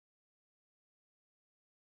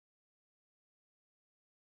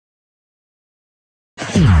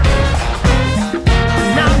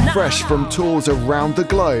Fresh from tours around the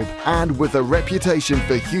globe and with a reputation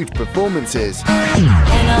for huge performances,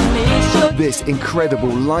 this incredible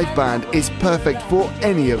live band is perfect for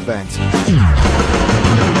any event.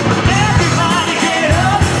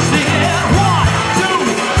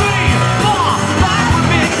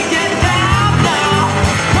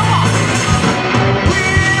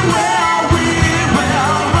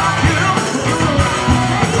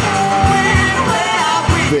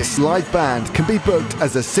 This live band can be booked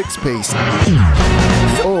as a 6-piece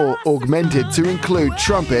or augmented to include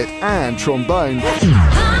trumpet and trombone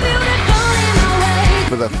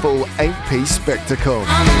for the full 8-piece spectacle.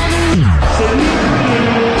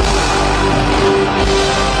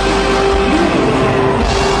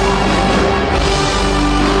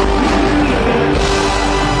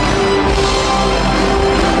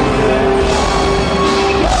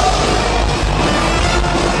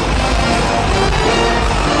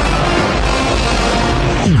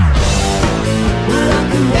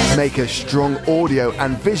 Make a strong audio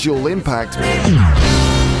and visual impact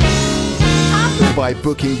by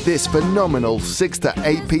booking this phenomenal 6- to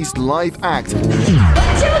 8-piece live act,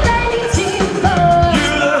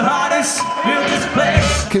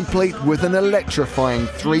 complete with an electrifying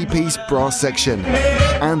 3-piece brass section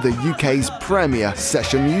and the UK's premier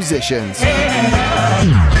session musicians.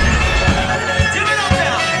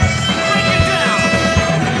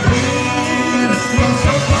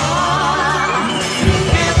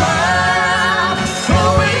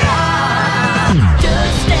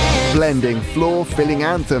 Blending floor-filling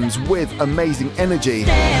anthems with amazing energy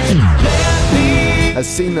has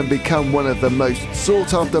seen them become one of the most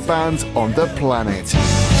sought-after bands on the planet.